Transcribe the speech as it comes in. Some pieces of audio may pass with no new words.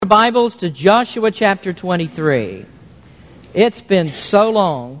Bibles to Joshua chapter 23. It's been so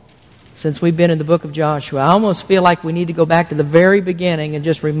long since we've been in the book of Joshua. I almost feel like we need to go back to the very beginning and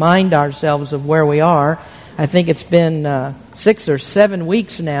just remind ourselves of where we are. I think it's been 6 or 7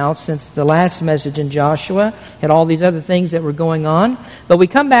 weeks now since the last message in Joshua and all these other things that were going on. But we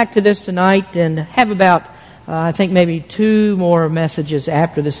come back to this tonight and have about, I think maybe 2 more messages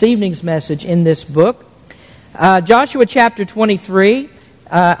after this evening's message in this book. Joshua chapter 23.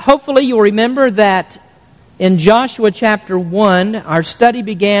 Hopefully you'll remember that in Joshua chapter 1, our study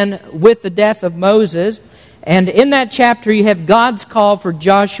began with the death of Moses. And in that chapter you have God's call for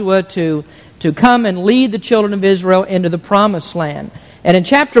Joshua to come and lead the children of Israel into the promised land. And in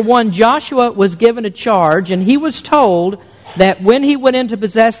chapter 1, Joshua was given a charge, and he was told that when he went in to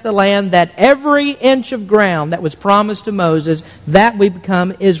possess the land, that every inch of ground that was promised to Moses, that would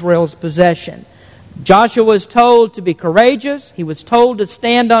become Israel's possession. Joshua was told to be courageous. He was told to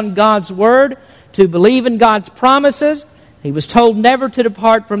stand on God's word, to believe in God's promises. He was told never to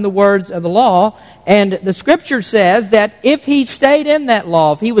depart from the words of the law. And the Scripture says that if he stayed in that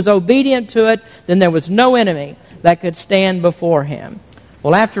law, if he was obedient to it, then there was no enemy that could stand before him.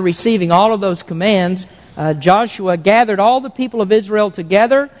 Well, after receiving all of those commands, Joshua gathered all the people of Israel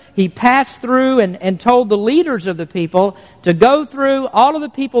together. He passed through and told the leaders of the people to go through all of the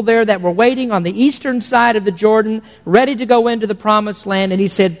people there that were waiting on the eastern side of the Jordan, ready to go into the promised land. And he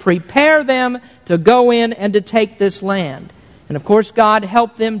said, prepare them to go in and to take this land. And of course, God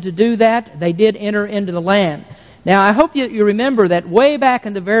helped them to do that. They did enter into the land. Now, I hope you remember that way back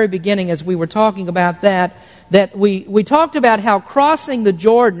in the very beginning, as we were talking about that we talked about how crossing the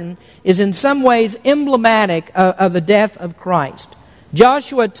Jordan is in some ways emblematic of the death of Christ.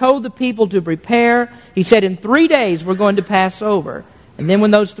 Joshua told the people to prepare. He said, in 3 days we're going to pass over. And then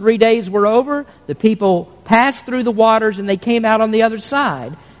when those 3 days were over, the people passed through the waters and they came out on the other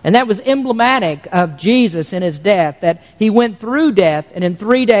side. And that was emblematic of Jesus in his death, that he went through death and in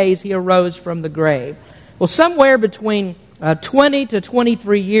 3 days he arose from the grave. Well, somewhere between 20 to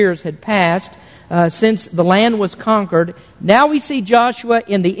 23 years had passed since the land was conquered. Now we see Joshua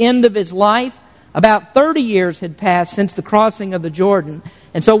in the end of his life. About 30 years had passed since the crossing of the Jordan.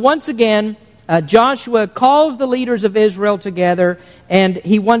 And so once again, Joshua calls the leaders of Israel together, and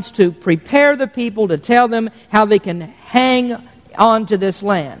he wants to prepare the people to tell them how they can hang on to this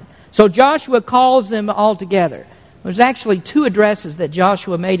land. So Joshua calls them all together. There's actually 2 addresses that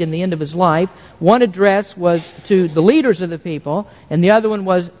Joshua made in the end of his life. One address was to the leaders of the people, and the other one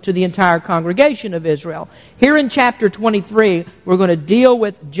was to the entire congregation of Israel. Here in chapter 23, we're going to deal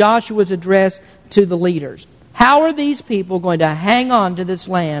with Joshua's address to the leaders. How are these people going to hang on to this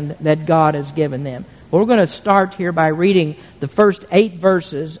land that God has given them? Well, we're going to start here by reading the first 8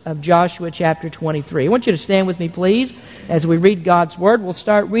 verses of Joshua chapter 23. I want you to stand with me, please, as we read God's Word. We'll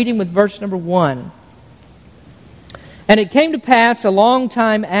start reading with verse number 1. And it came to pass a long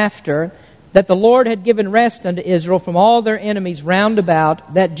time after that the Lord had given rest unto Israel from all their enemies round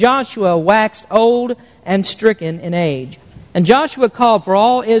about, that Joshua waxed old and stricken in age. And Joshua called for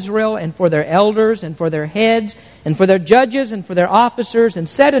all Israel, and for their elders, and for their heads, and for their judges, and for their officers, and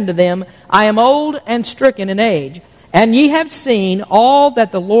said unto them, I am old and stricken in age, and ye have seen all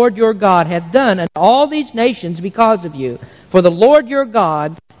that the Lord your God hath done unto all these nations because of you. For the Lord your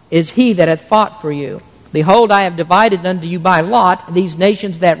God is he that hath fought for you. Behold, I have divided unto you by lot these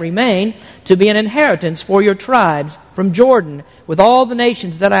nations that remain, to be an inheritance for your tribes from Jordan, with all the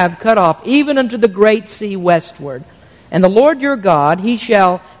nations that I have cut off, even unto the great sea westward. And the Lord your God, he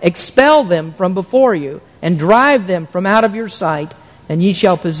shall expel them from before you, and drive them from out of your sight, and ye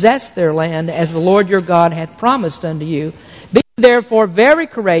shall possess their land, as the Lord your God hath promised unto you. Be therefore very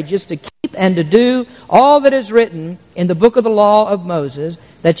courageous to keep and to do all that is written in the book of the law of Moses,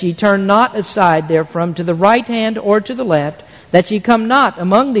 that ye turn not aside therefrom to the right hand or to the left, that ye come not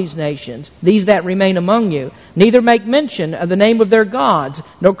among these nations, these that remain among you, neither make mention of the name of their gods,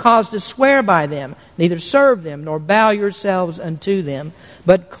 nor cause to swear by them, neither serve them, nor bow yourselves unto them,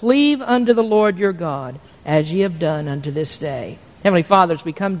 but cleave unto the Lord your God, as ye have done unto this day. Heavenly Father, as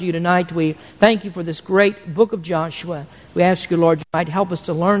we come to you tonight, we thank you for this great book of Joshua. We ask you, Lord, you might help us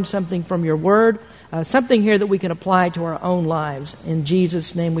to learn something from your word, something here that we can apply to our own lives. In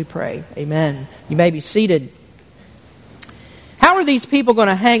Jesus' name we pray. Amen. You may be seated. How are these people going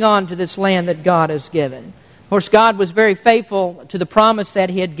to hang on to this land that God has given? Of course, God was very faithful to the promise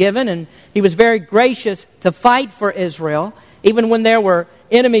that he had given, and he was very gracious to fight for Israel, even when there were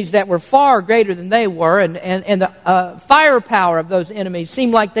enemies that were far greater than they were, and the firepower of those enemies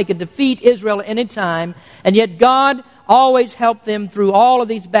seemed like they could defeat Israel at any time, and yet God always helped them through all of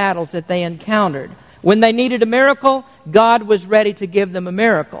these battles that they encountered. When they needed a miracle, God was ready to give them a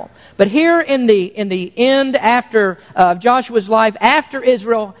miracle. But here in the end, after Joshua's life, after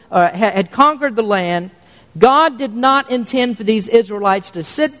Israel had conquered the land, God did not intend for these Israelites to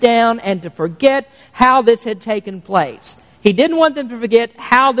sit down and to forget how this had taken place. He didn't want them to forget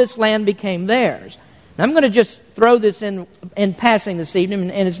how this land became theirs. Now, I'm going to just throw this in passing this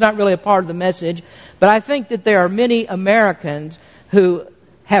evening, and it's not really a part of the message, but I think that there are many Americans who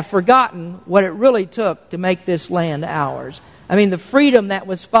have forgotten what it really took to make this land ours. I mean, the freedom that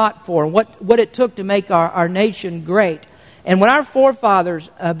was fought for, what it took to make our nation great. And when our forefathers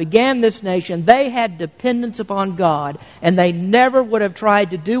began this nation, they had dependence upon God, and they never would have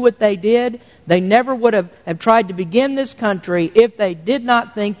tried to do what they did. They never would have tried to begin this country if they did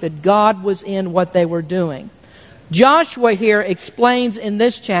not think that God was in what they were doing. Joshua here explains in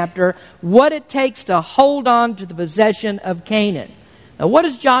this chapter what it takes to hold on to the possession of Canaan. Now, what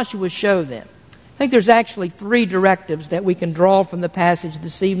does Joshua show them? I think there's actually 3 directives that we can draw from the passage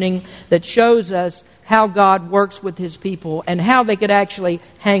this evening that shows us how God works with His people and how they could actually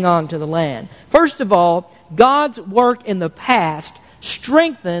hang on to the land. First of all, God's work in the past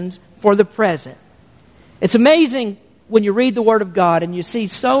strengthens for the present. It's amazing when you read the Word of God and you see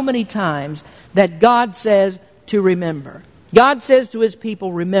so many times that God says to remember. God says to His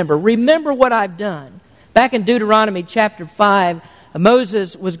people, remember. Remember what I've done. Back in Deuteronomy chapter 5,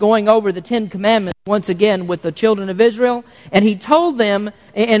 Moses was going over the 10 Commandments once again with the children of Israel, and he told them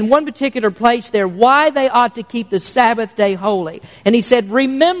in one particular place there why they ought to keep the Sabbath day holy. And he said,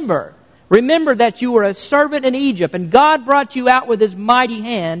 remember that you were a servant in Egypt, and God brought you out with His mighty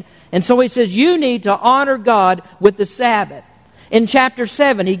hand. And so he says, you need to honor God with the Sabbath. In chapter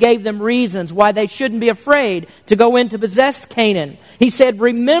 7, he gave them reasons why they shouldn't be afraid to go in to possess Canaan. He said,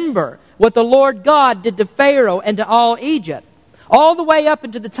 remember what the Lord God did to Pharaoh and to all Egypt. All the way up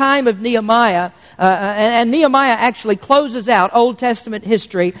into the time of Nehemiah, and Nehemiah actually closes out Old Testament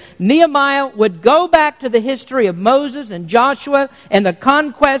history. Nehemiah would go back to the history of Moses and Joshua and the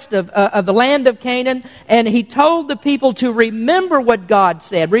conquest of the land of Canaan, and he told the people to remember what God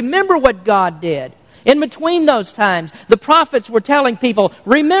said, remember what God did. In between those times, the prophets were telling people,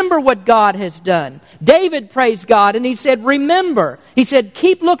 remember what God has done. David praised God and he said, remember. He said,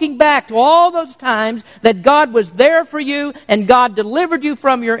 keep looking back to all those times that God was there for you and God delivered you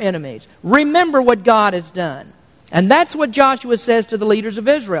from your enemies. Remember what God has done. And that's what Joshua says to the leaders of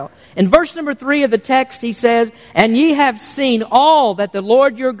Israel. In verse number 3 of the text, he says, and ye have seen all that the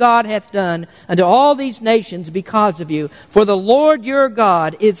Lord your God hath done unto all these nations because of you. For the Lord your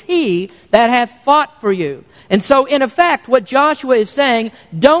God is He that hath fought for you. And so, in effect, what Joshua is saying,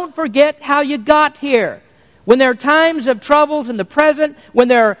 don't forget how you got here. When there are times of troubles in the present, when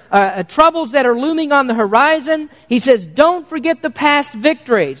there are troubles that are looming on the horizon, he says, don't forget the past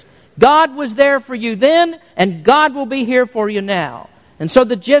victories. God was there for you then, and God will be here for you now. And so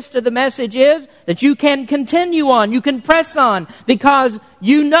the gist of the message is that you can continue on, you can press on, because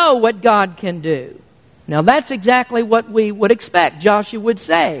you know what God can do. Now that's exactly what we would expect Joshua would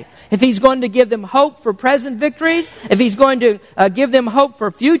say. If he's going to give them hope for present victories, if he's going to give them hope for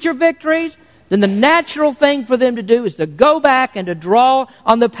future victories, then the natural thing for them to do is to go back and to draw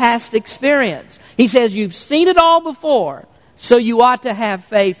on the past experience. He says, you've seen it all before, so you ought to have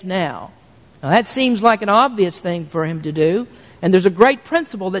faith now. Now that seems like an obvious thing for him to do, and there's a great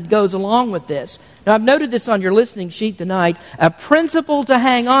principle that goes along with this. Now I've noted this on your listening sheet tonight, a principle to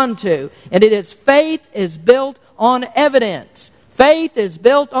hang on to, and it is faith is built on evidence. Faith is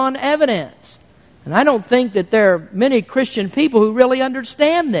built on evidence. And I don't think that there are many Christian people who really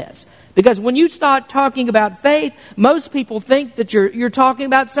understand this. Because when you start talking about faith, most people think that you're talking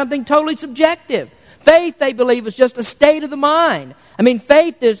about something totally subjective. Faith, they believe, is just a state of the mind. I mean,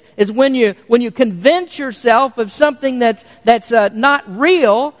 faith is when you convince yourself of something that's not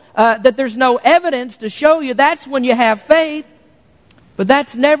real, that there's no evidence to show you. That's when you have faith. But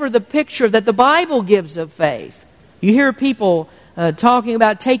that's never the picture that the Bible gives of faith. You hear people talking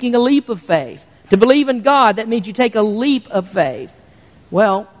about taking a leap of faith. To believe in God, that means you take a leap of faith.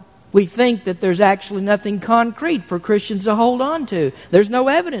 Well, we think that there's actually nothing concrete for Christians to hold on to. There's no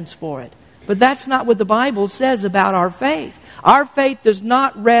evidence for it. But that's not what the Bible says about our faith. Our faith does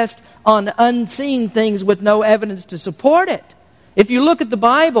not rest on unseen things with no evidence to support it. If you look at the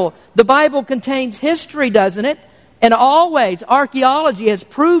Bible contains history, doesn't it? And always, archaeology has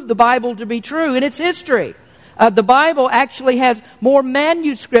proved the Bible to be true in its history. The Bible actually has more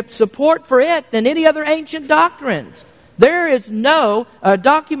manuscript support for it than any other ancient doctrines. There is no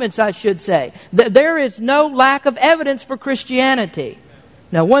documents, I should say. There is no lack of evidence for Christianity.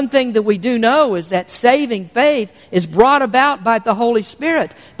 Now, one thing that we do know is that saving faith is brought about by the Holy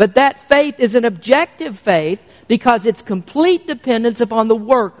Spirit. But that faith is an objective faith because it's complete dependence upon the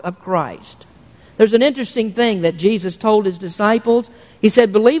work of Christ. There's an interesting thing that Jesus told His disciples. He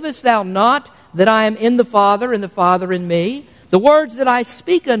said, "Believest thou not that I am in the Father, and the Father in me? The words that I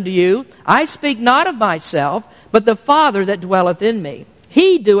speak unto you, I speak not of myself, but the Father that dwelleth in me.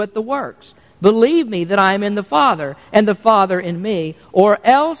 He doeth the works. Believe me that I am in the Father, and the Father in me, or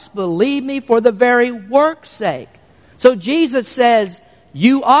else believe me for the very work's sake." So Jesus says,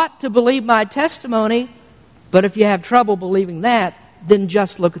 you ought to believe my testimony, but if you have trouble believing that, then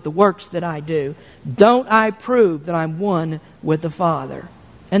just look at the works that I do. Don't I prove that I'm one with the Father?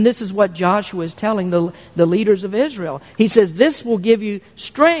 And this is what Joshua is telling the leaders of Israel. He says, this will give you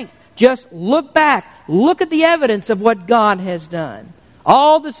strength. Just look back. Look at the evidence of what God has done.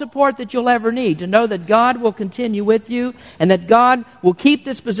 All the support that you'll ever need to know that God will continue with you and that God will keep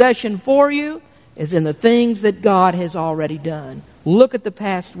this possession for you is in the things that God has already done. Look at the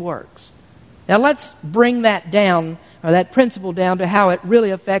past works. Now let's bring that down, or that principle down, to how it really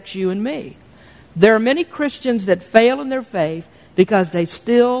affects you and me. There are many Christians that fail in their faith because they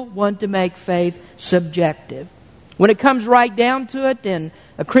still want to make faith subjective. When it comes right down to it and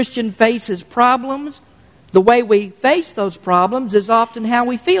a Christian faces problems, the way we face those problems is often how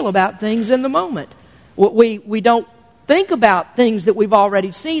we feel about things in the moment. We don't think about things that we've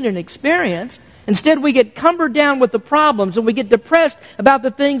already seen and experienced. Instead, we get cumbered down with the problems and we get depressed about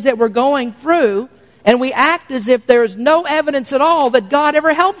the things that we're going through, and we act as if there is no evidence at all that God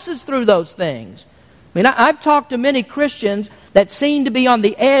ever helps us through those things. I mean, I've talked to many Christians that seem to be on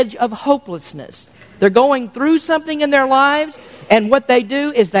the edge of hopelessness. They're going through something in their lives, and what they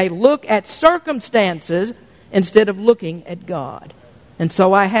do is they look at circumstances instead of looking at God. And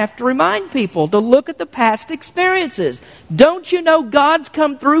so I have to remind people to look at the past experiences. Don't you know God's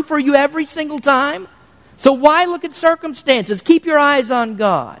come through for you every single time? So why look at circumstances? Keep your eyes on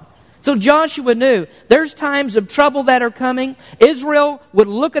God. So Joshua knew there's times of trouble that are coming. Israel would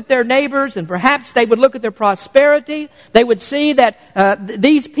look at their neighbors, and perhaps they would look at their prosperity. They would see that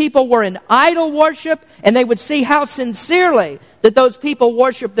these people were in idol worship, and they would see how sincerely that those people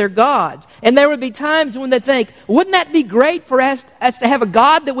worship their gods. And there would be times when they think, wouldn't that be great for us to have a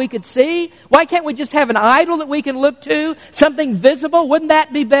God that we could see? Why can't we just have an idol that we can look to? Something visible? Wouldn't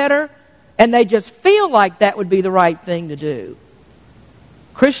that be better? And they just feel like that would be the right thing to do.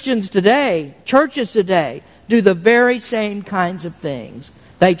 Christians today, churches today, do the very same kinds of things.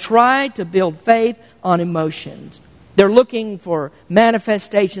 They try to build faith on emotions. They're looking for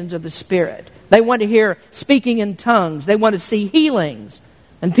manifestations of the Spirit. They want to hear speaking in tongues. They want to see healings.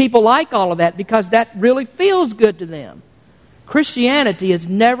 And people like all of that because that really feels good to them. Christianity is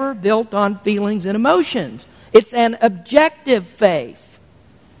never built on feelings and emotions. It's an objective faith.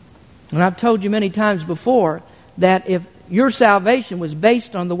 And I've told you many times before that if your salvation was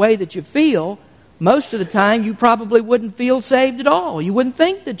based on the way that you feel, most of the time you probably wouldn't feel saved at all. You wouldn't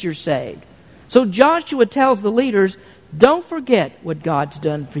think that you're saved. So Joshua tells the leaders, don't forget what God's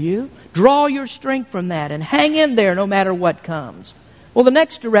done for you. Draw your strength from that and hang in there no matter what comes. Well, the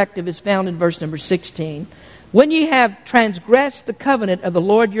next directive is found in verse number 16. When ye have transgressed the covenant of the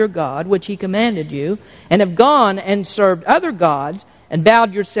Lord your God, which He commanded you, and have gone and served other gods, and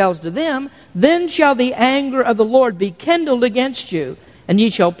bowed yourselves to them, then shall the anger of the Lord be kindled against you, and ye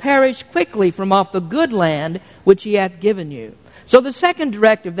shall perish quickly from off the good land which He hath given you. So the second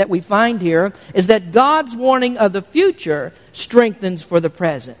directive that we find here is that God's warning of the future strengthens for the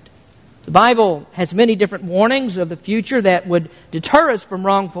present. The Bible has many different warnings of the future that would deter us from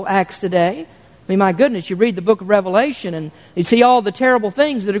wrongful acts today. I mean, my goodness, you read the book of Revelation and you see all the terrible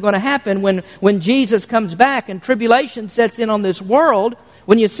things that are going to happen when Jesus comes back and tribulation sets in on this world.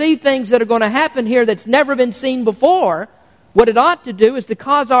 When you see things that are going to happen here that's never been seen before, what it ought to do is to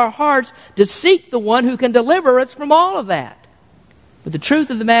cause our hearts to seek the one who can deliver us from all of that. But the truth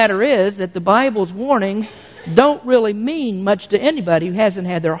of the matter is that the Bible's warnings don't really mean much to anybody who hasn't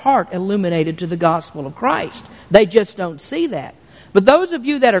had their heart illuminated to the gospel of Christ. They just don't see that. But those of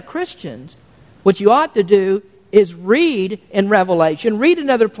you that are Christians, what you ought to do is read in Revelation, read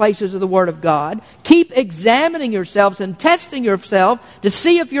in other places of the Word of God, keep examining yourselves and testing yourself to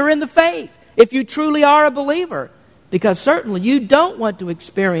see if you're in the faith, if you truly are a believer. Because certainly you don't want to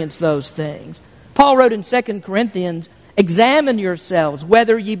experience those things. Paul wrote in 2 Corinthians, examine yourselves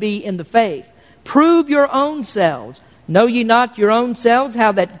whether ye be in the faith. Prove your own selves. Know ye not your own selves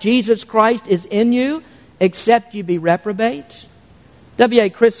how that Jesus Christ is in you, except ye be reprobates? W.A.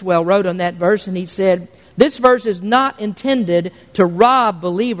 Criswell wrote on that verse, and he said, This verse is not intended to rob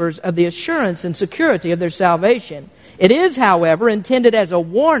believers of the assurance and security of their salvation. It is, however, intended as a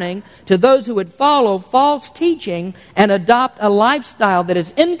warning to those who would follow false teaching and adopt a lifestyle that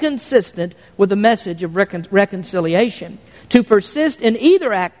is inconsistent with the message of reconciliation. To persist in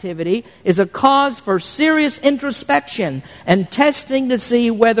either activity is a cause for serious introspection and testing to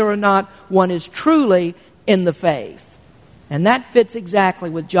see whether or not one is truly in the faith. And that fits exactly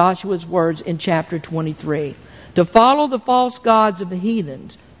with Joshua's words in chapter 23. To follow the false gods of the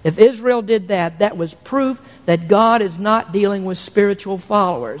heathens, if Israel did that, that was proof that God is not dealing with spiritual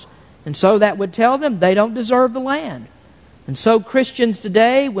followers. And so that would tell them they don't deserve the land. And so Christians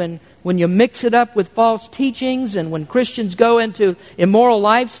today, when you mix it up with false teachings and when Christians go into immoral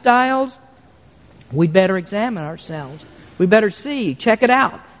lifestyles, we better examine ourselves. We better check it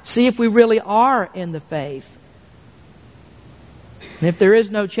out. See if we really are in the faith. And if there is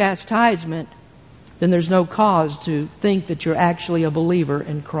no chastisement, then there's no cause to think that you're actually a believer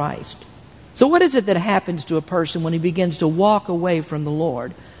in Christ. So what is it that happens to a person when he begins to walk away from the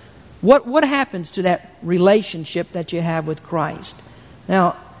Lord? What happens to that relationship that you have with Christ?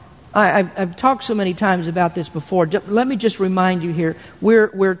 Now, I've talked so many times about this before. Let me just remind you here.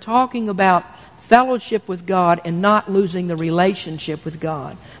 We're talking about fellowship with God and not losing the relationship with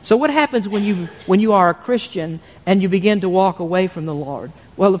God. So what happens when you are a Christian and you begin to walk away from the Lord?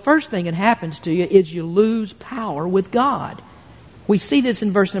 Well, the first thing that happens to you is you lose power with God. We see this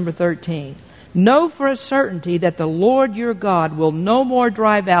in verse number 13. Know for a certainty that the Lord your God will no more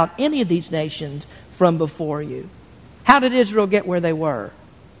drive out any of these nations from before you. How did Israel get where they were?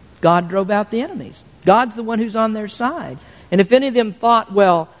 God drove out the enemies. God's the one who's on their side. And if any of them thought,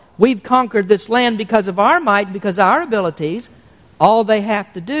 well, we've conquered this land because of our might, because of our abilities, all they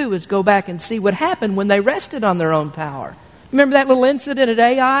have to do is go back and see what happened when they rested on their own power. Remember that little incident at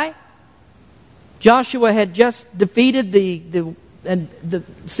Ai? Joshua had just defeated the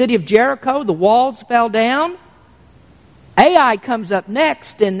city of Jericho. The walls fell down. Ai comes up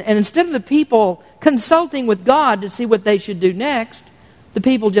next, and instead of the people consulting with God to see what they should do next, the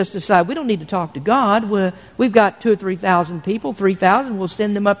people just decide, we don't need to talk to God. We've got 2,000 or 3,000 people, 3,000. We'll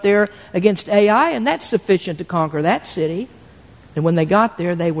send them up there against Ai, and that's sufficient to conquer that city. And when they got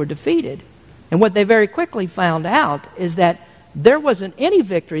there, they were defeated. And what they very quickly found out is that there wasn't any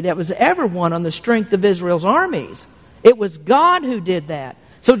victory that was ever won on the strength of Israel's armies. It was God who did that.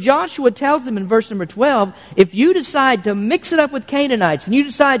 So Joshua tells them in verse number 12, if you decide to mix it up with Canaanites and you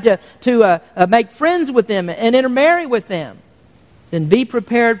decide to make friends with them and intermarry with them, then be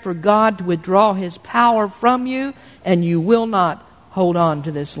prepared for God to withdraw His power from you, and you will not hold on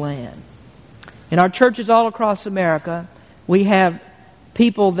to this land. In our churches all across America, we have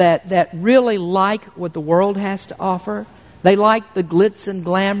people that really like what the world has to offer. They like the glitz and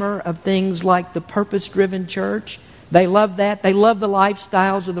glamour of things like the purpose-driven church. They love that. They love the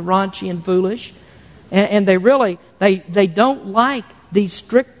lifestyles of the raunchy and foolish. And they don't like these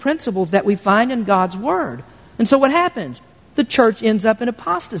strict principles that we find in God's Word. And so what happens? The church ends up in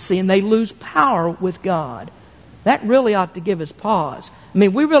apostasy and they lose power with God. That really ought to give us pause. I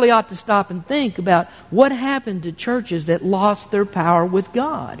mean, we really ought to stop and think about what happened to churches that lost their power with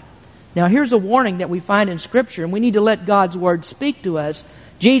God. Now, here's a warning that we find in Scripture, and we need to let God's Word speak to us.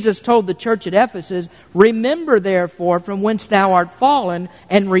 Jesus told the church at Ephesus, remember therefore from whence thou art fallen,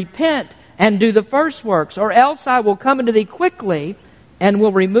 and repent, and do the first works, or else I will come unto thee quickly, and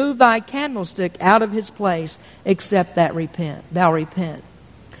will remove thy candlestick out of his place, except that thou repent.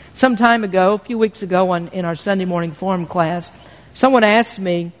 Some time ago, a few weeks ago in our Sunday morning forum class, someone asked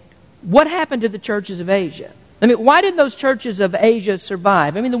me, what happened to the churches of Asia? I mean, why did those churches of Asia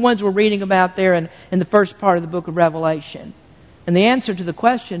survive? I mean, the ones we're reading about there in the first part of the book of Revelation. And the answer to the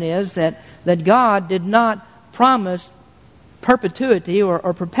question is that God did not promise perpetuity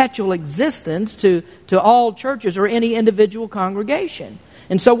or perpetual existence to all churches or any individual congregation.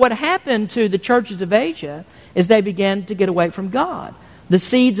 And so what happened to the churches of Asia is they began to get away from God. The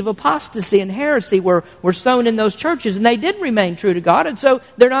seeds of apostasy and heresy were sown in those churches, and they did remain true to God, and so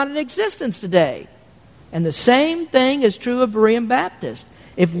they're not in existence today. And the same thing is true of Berean Baptist.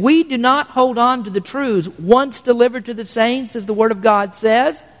 If we do not hold on to the truths once delivered to the saints, as the Word of God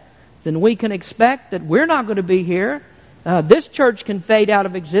says, then we can expect that we're not going to be here. This church can fade out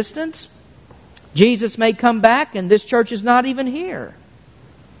of existence. Jesus may come back, and this church is not even here.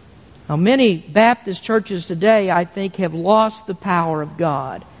 Now, many Baptist churches today, I think, have lost the power of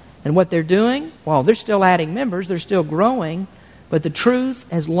God. And what they're doing? Well, they're still adding members, they're still growing, but the truth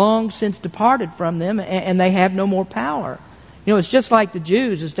has long since departed from them, and they have no more power. You know, it's just like the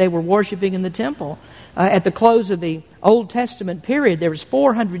Jews as they were worshiping in the temple. At the close of the Old Testament period, there was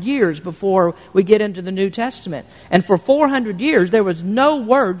 400 years before we get into the New Testament. And for 400 years, there was no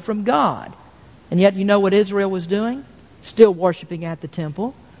word from God. And yet, you know what Israel was doing? Still worshiping at the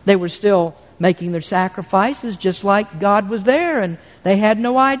temple. They were still making their sacrifices just like God was there. And they had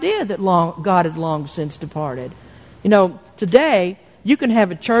no idea that God had long since departed. You know, today, you can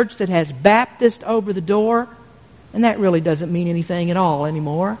have a church that has Baptist over the door, and that really doesn't mean anything at all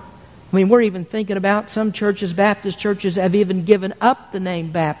anymore. I mean, we're even thinking about some churches, Baptist churches, have even given up the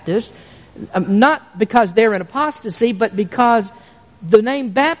name Baptist, not because they're in apostasy, but because the name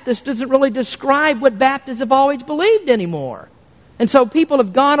Baptist doesn't really describe what Baptists have always believed anymore. And so people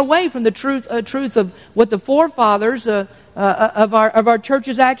have gone away from the truth of what the forefathers of our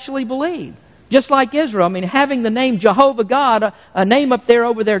churches actually believed. Just like Israel, I mean, having the name Jehovah God, a name up there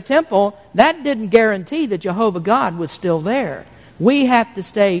over their temple, that didn't guarantee that Jehovah God was still there. We have to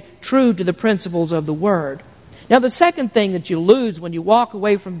stay true to the principles of the Word. Now, the second thing that you lose when you walk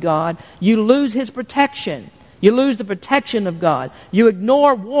away from God, you lose His protection. You lose the protection of God. You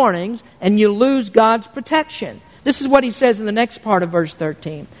ignore warnings, and you lose God's protection. This is what He says in the next part of verse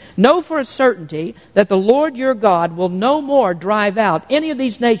 13. Know for a certainty that the Lord your God will no more drive out any of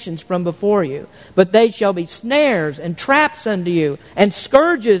these nations from before you, but they shall be snares and traps unto you, and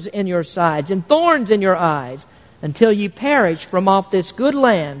scourges in your sides, and thorns in your eyes, until ye perish from off this good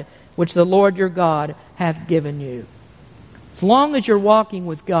land which the Lord your God hath given you. As long as you're walking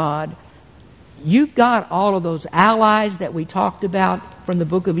with God, you've got all of those allies that we talked about from the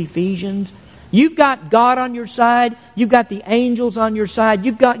book of Ephesians. You've got God on your side. You've got the angels on your side.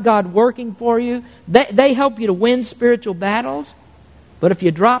 You've got God working for you. They help you to win spiritual battles. But if you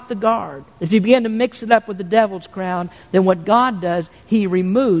drop the guard, if you begin to mix it up with the devil's crowd, then what God does, He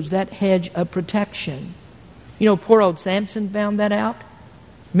removes that hedge of protection. You know, poor old Samson found that out.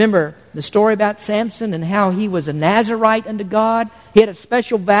 Remember the story about Samson and how he was a Nazirite unto God? He had a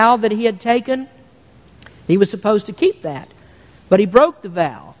special vow that he had taken. He was supposed to keep that. But he broke the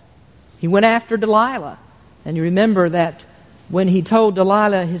vow. He went after Delilah. And you remember that when he told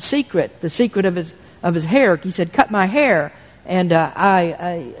Delilah his secret, the secret of his hair, he said, cut my hair and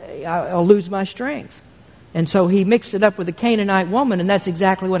I'll lose my strength. And so he mixed it up with a Canaanite woman, and that's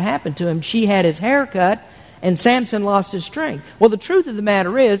exactly what happened to him. She had his hair cut, and Samson lost his strength. Well, the truth of the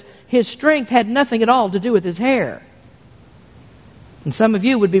matter is, his strength had nothing at all to do with his hair. And some of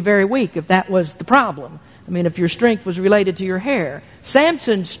you would be very weak if that was the problem. I mean, if your strength was related to your hair.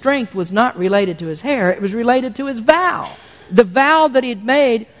 Samson's strength was not related to his hair. It was related to his vow. The vow that he'd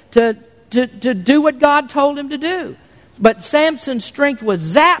made to do what God told him to do. But Samson's strength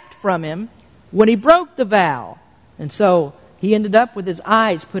was zapped from him when he broke the vow. And so he ended up with his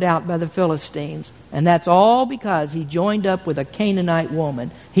eyes put out by the Philistines. And that's all because he joined up with a Canaanite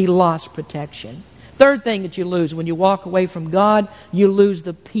woman. He lost protection. Third thing that you lose when you walk away from God, you lose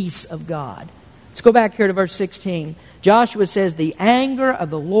the peace of God. Let's go back here to verse 16. Joshua says, the anger of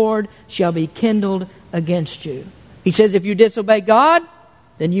the Lord shall be kindled against you. He says, if you disobey God,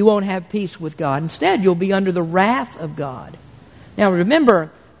 then you won't have peace with God. Instead, you'll be under the wrath of God. Now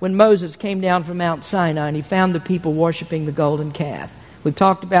remember when Moses came down from Mount Sinai and he found the people worshiping the golden calf. We've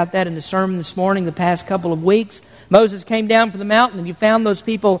talked about that in the sermon this morning, the past couple of weeks. Moses came down from the mountain and he found those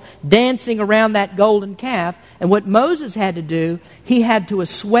people dancing around that golden calf. And what Moses had to do, he had to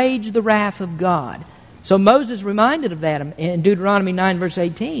assuage the wrath of God. So Moses reminded of that in Deuteronomy 9 verse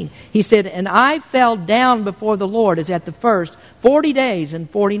 18. He said, and I fell down before the Lord as at the first 40 days and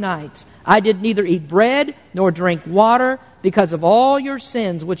 40 nights. I did neither eat bread nor drink water because of all your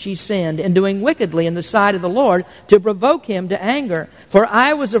sins which ye sinned in doing wickedly in the sight of the Lord to provoke him to anger. For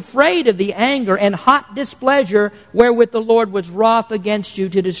I was afraid of the anger and hot displeasure wherewith the Lord was wroth against you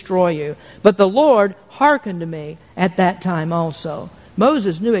to destroy you. But the Lord hearkened to me at that time also.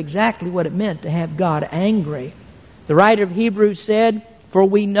 Moses knew exactly what it meant to have God angry. The writer of Hebrews said, for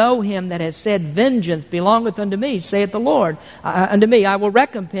we know him that has said, vengeance belongeth unto me, saith the Lord. Unto me I will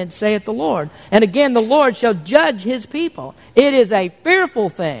recompense, saith the Lord. And again the Lord shall judge his people. It is a fearful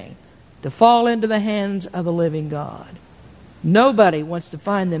thing to fall into the hands of the living God. Nobody wants to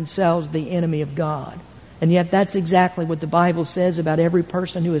find themselves the enemy of God. And yet that's exactly what the Bible says about every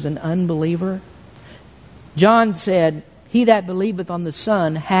person who is an unbeliever. John said, he that believeth on the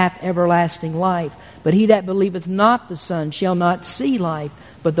Son hath everlasting life. But he that believeth not the Son shall not see life,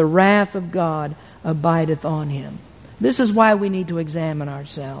 but the wrath of God abideth on him. This is why we need to examine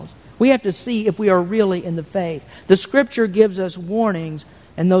ourselves. We have to see if we are really in the faith. The Scripture gives us warnings,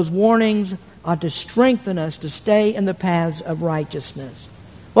 and those warnings ought to strengthen us to stay in the paths of righteousness.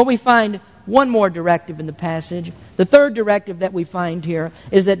 What we find one more directive in the passage. The third directive that we find here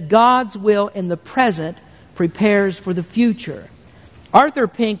is that God's will in the present prepares for the future. Arthur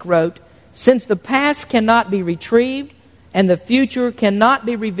Pink wrote, "Since the past cannot be retrieved and the future cannot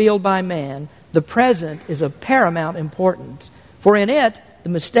be revealed by man, the present is of paramount importance. For in it, the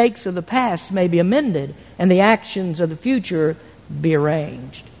mistakes of the past may be amended and the actions of the future be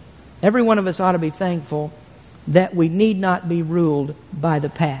arranged." Every one of us ought to be thankful that we need not be ruled by the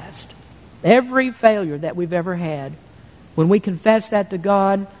past. Every failure that we've ever had, when we confess that to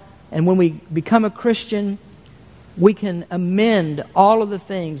God and when we become a Christian, we can amend all of the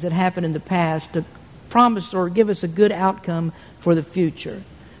things that happened in the past to promise or give us a good outcome for the future.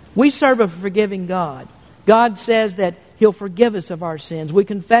 We serve a forgiving God. God says that He'll forgive us of our sins. We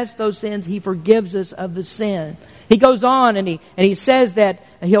confess those sins, He forgives us of the sin. He goes on and he says that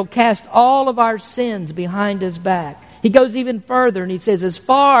He'll cast all of our sins behind His back. He goes even further and He says, "As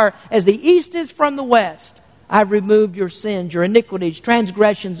far as the east is from the west, I've removed your sins, your iniquities,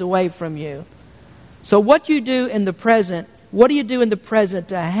 transgressions away from you." So what do you do in the present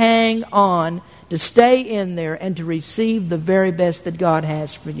to hang on, to stay in there, and to receive the very best that God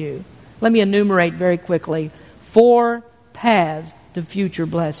has for you? Let me enumerate very quickly 4 paths to future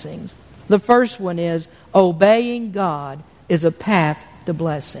blessings. The first one is obeying God is a path to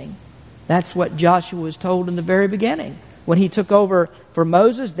blessing. That's what Joshua was told in the very beginning. When he took over for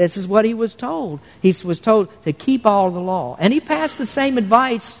Moses, this is what he was told. He was told to keep all the law. And he passed the same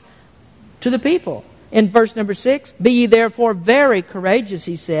advice to the people. In verse number 6, "Be ye therefore very courageous,"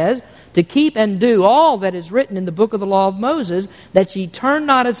 he says, "to keep and do all that is written in the book of the law of Moses, that ye turn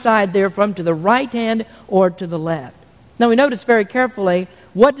not aside therefrom to the right hand or to the left." Now we notice very carefully,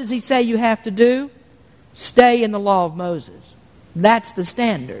 what does he say you have to do? Stay in the law of Moses. That's the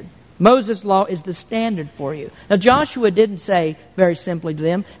standard. Moses' law is the standard for you. Now Joshua didn't say very simply to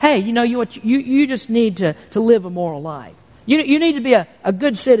them, "Hey, you just need to live a moral life. You need to be a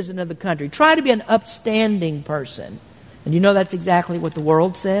good citizen of the country. Try to be an upstanding person." And you know that's exactly what the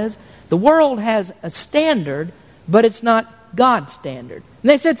world says. The world has a standard, but it's not God's standard. And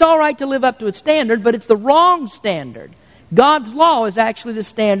they say it's all right to live up to a standard, but it's the wrong standard. God's law is actually the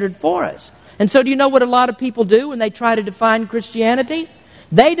standard for us. And so do you know what a lot of people do when they try to define Christianity?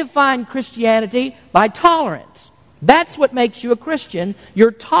 They define Christianity by tolerance. That's what makes you a Christian.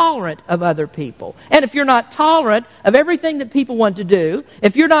 You're tolerant of other people. And if you're not tolerant of everything that people want to do,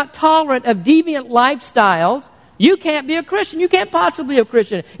 if you're not tolerant of deviant lifestyles, you can't be a Christian. You can't possibly be a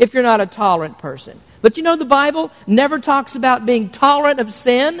Christian if you're not a tolerant person. But you know the Bible never talks about being tolerant of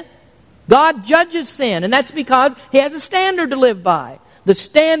sin. God judges sin, and that's because He has a standard to live by. The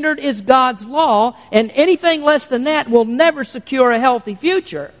standard is God's law, and anything less than that will never secure a healthy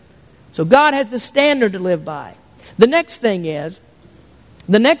future. So God has the standard to live by. The next thing is,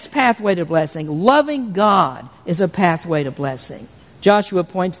 the next pathway to blessing, loving God is a pathway to blessing. Joshua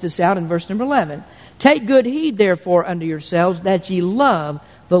points this out in verse number 11. "Take good heed, therefore, unto yourselves, that ye love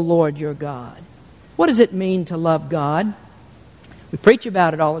the Lord your God." What does it mean to love God? We preach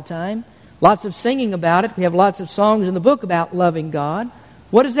about it all the time. Lots of singing about it. We have lots of songs in the book about loving God.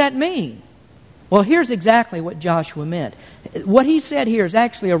 What does that mean? Well, here's exactly what Joshua meant. What he said here is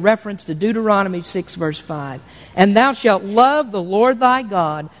actually a reference to Deuteronomy 6, verse 5. "And thou shalt love the Lord thy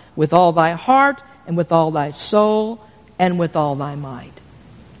God with all thy heart and with all thy soul and with all thy might."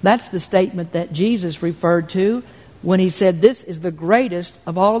 That's the statement that Jesus referred to when He said this is the greatest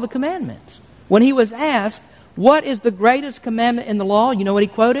of all of the commandments. When He was asked, what is the greatest commandment in the law? You know what He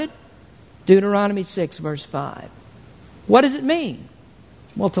quoted? Deuteronomy 6, verse 5. What does it mean?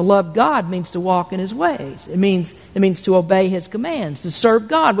 Well, to love God means to walk in His ways. It means to obey His commands, to serve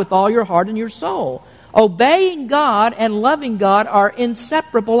God with all your heart and your soul. Obeying God and loving God are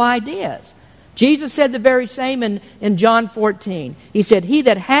inseparable ideas. Jesus said the very same in John 14. He said, "He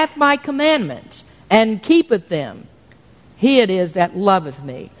that hath my commandments and keepeth them, he it is that loveth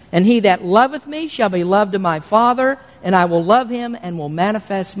me. And he that loveth me shall be loved of my Father, and I will love him and will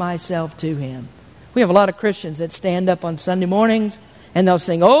manifest myself to him." We have a lot of Christians that stand up on Sunday mornings and they'll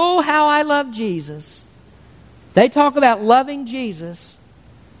sing, "Oh, how I love Jesus." They talk about loving Jesus,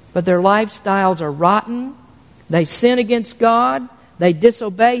 but their lifestyles are rotten. They sin against God. They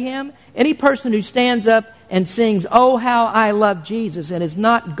disobey Him. Any person who stands up and sings, "Oh, how I love Jesus," and has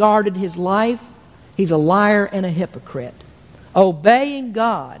not guarded his life, he's a liar and a hypocrite. Obeying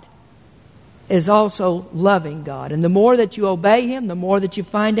God is also loving God. And the more that you obey Him, the more that you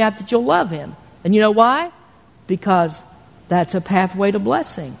find out that you'll love Him. And you know why? Because that's a pathway to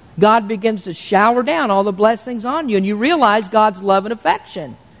blessing. God begins to shower down all the blessings on you, and you realize God's love and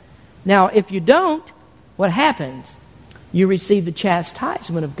affection. Now, if you don't, what happens? You receive the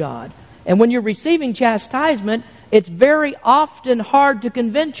chastisement of God. And when you're receiving chastisement, it's very often hard to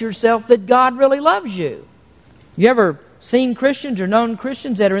convince yourself that God really loves you. You ever seen Christians or known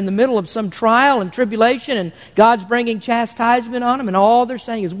Christians that are in the middle of some trial and tribulation and God's bringing chastisement on them and all they're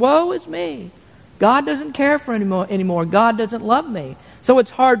saying is, woe is me. God doesn't care for anymore. God doesn't love me. So it's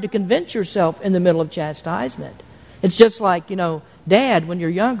hard to convince yourself in the middle of chastisement. It's just like, Dad, when you're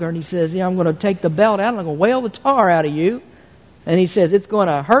younger, and he says, I'm going to take the belt out and I'm going to whale the tar out of you. And he says, it's going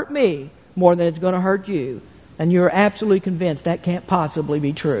to hurt me more than it's going to hurt you. And you're absolutely convinced that can't possibly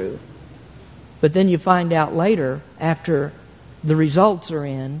be true. But then you find out later, after the results are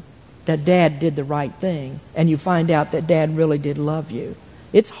in, that Dad did the right thing. And you find out that Dad really did love you.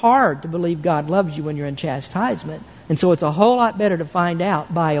 It's hard to believe God loves you when you're in chastisement. And so it's a whole lot better to find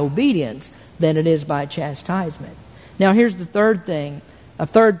out by obedience than it is by chastisement. Now here's the third thing, a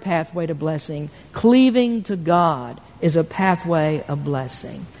third pathway to blessing. Cleaving to God is a pathway of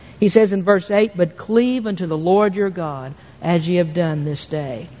blessing. He says in verse 8, but cleave unto the Lord your God as ye have done this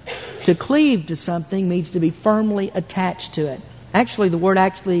day. To cleave to something means to be firmly attached to it. Actually, the word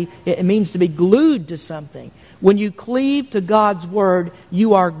it means to be glued to something. When you cleave to God's Word,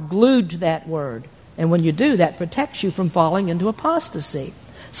 you are glued to that Word. And when you do, that protects you from falling into apostasy.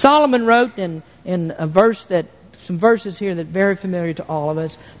 Solomon wrote in some verses here that are very familiar to all of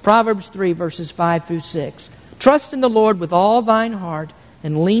us. Proverbs 3, verses 5 through 6. Trust in the Lord with all thine heart,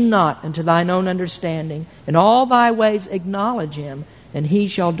 and lean not unto thine own understanding. In all thy ways acknowledge Him, and He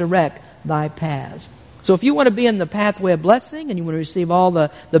shall direct thy paths. So if you want to be in the pathway of blessing and you want to receive all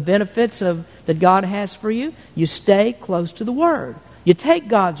the benefits that God has for you, you stay close to the Word. You take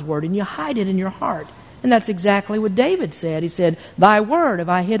God's Word and you hide it in your heart. And that's exactly what David said. He said, thy word have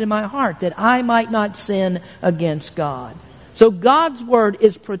I hid in my heart, that I might not sin against God. So God's Word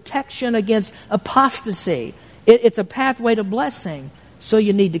is protection against apostasy. It's a pathway to blessing. So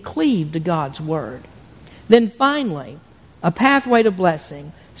you need to cleave to God's Word. Then finally, a pathway to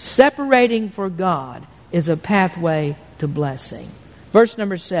blessing, separating for God, is a pathway to blessing. Verse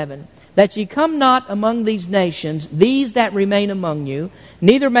number 7. That ye come not among these nations, these that remain among you,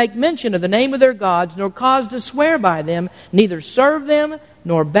 neither make mention of the name of their gods, nor cause to swear by them, neither serve them,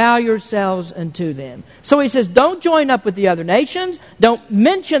 nor bow yourselves unto them. So he says, don't join up with the other nations, don't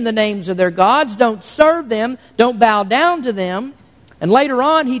mention the names of their gods, don't serve them, don't bow down to them. And later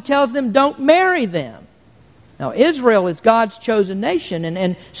on he tells them, don't marry them. Now Israel is God's chosen nation,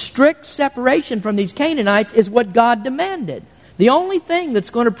 and strict separation from these Canaanites is what God demanded. The only thing that's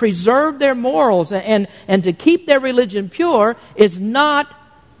going to preserve their morals and to keep their religion pure is not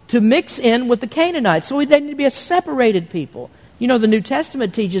to mix in with the Canaanites. So they need to be a separated people. The New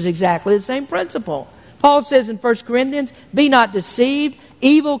Testament teaches exactly the same principle. Paul says in 1 Corinthians, be not deceived,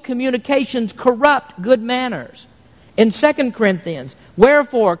 evil communications corrupt good manners. In 2 Corinthians,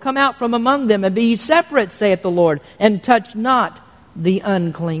 wherefore come out from among them and be ye separate, saith the Lord, and touch not the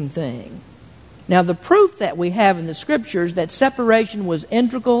unclean thing. Now, the proof that we have in the Scriptures that separation was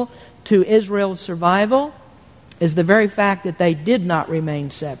integral to Israel's survival is the very fact that they did not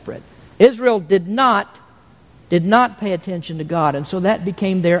remain separate. Israel did not pay attention to God, and so that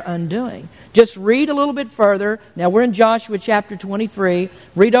became their undoing. Just read a little bit further. Now, we're in Joshua chapter 23.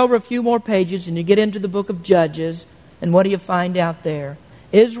 Read over a few more pages, and you get into the book of Judges, and what do you find out there?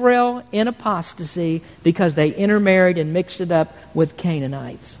 Israel in apostasy because they intermarried and mixed it up with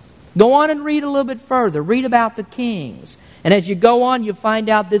Canaanites. Go on and read a little bit further. Read about the kings. And as you go on, you find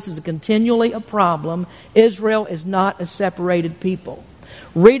out this is continually a problem. Israel is not a separated people.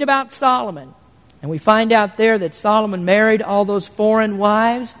 Read about Solomon. And we find out there that Solomon married all those foreign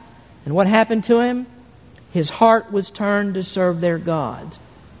wives. And what happened to him? His heart was turned to serve their gods.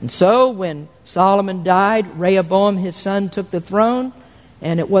 And so when Solomon died, Rehoboam, his son, took the throne.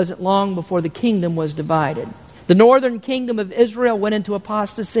 And it wasn't long before the kingdom was divided. The northern kingdom of Israel went into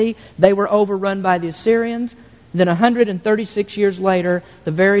apostasy. They were overrun by the Assyrians. Then 136 years later,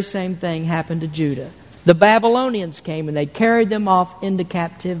 the very same thing happened to Judah. The Babylonians came and they carried them off into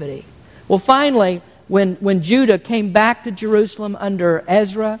captivity. Well, finally, when Judah came back to Jerusalem under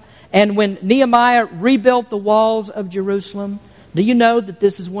Ezra, and when Nehemiah rebuilt the walls of Jerusalem, do you know that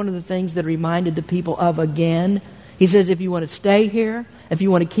this is one of the things that reminded the people of again? He says, if you want to stay here, if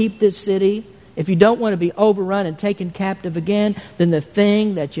you want to keep this city, if you don't want to be overrun and taken captive again, then the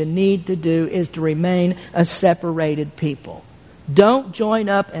thing that you need to do is to remain a separated people. Don't join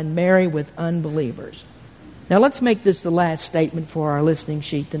up and marry with unbelievers. Now let's make this the last statement for our listening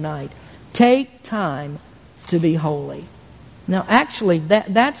sheet tonight. Take time to be holy. Now actually,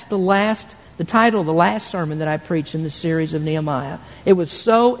 that's the title of the last sermon that I preached in the series of Nehemiah. It was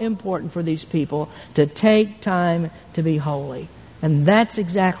so important for these people to take time to be holy. And that's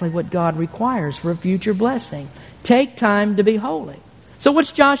exactly what God requires for a future blessing. Take time to be holy. So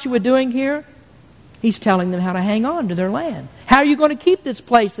what's Joshua doing here? He's telling them how to hang on to their land. How are you going to keep this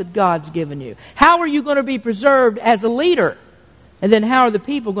place that God's given you? How are you going to be preserved as a leader? And then how are the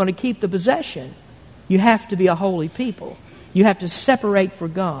people going to keep the possession? You have to be a holy people. You have to separate for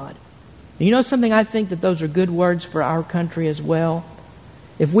God. And you know something? I think that those are good words for our country as well.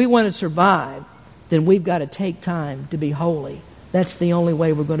 If we want to survive, then we've got to take time to be holy. That's the only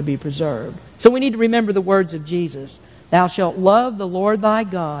way we're going to be preserved. So we need to remember the words of Jesus. Thou shalt love the Lord thy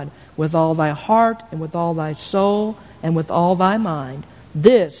God with all thy heart and with all thy soul and with all thy mind.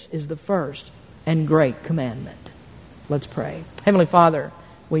 This is the first and great commandment. Let's pray. Heavenly Father,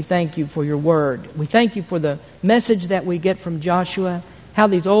 we thank you for your word. We thank you for the message that we get from Joshua, how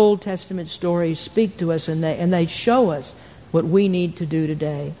these Old Testament stories speak to us and they show us what we need to do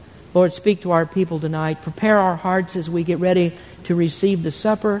today. Lord, speak to our people tonight. Prepare our hearts as we get ready to receive the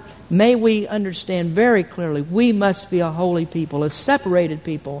supper. May we understand very clearly we must be a holy people, a separated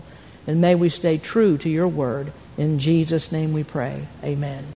people, and may we stay true to your word. In Jesus' name we pray. Amen.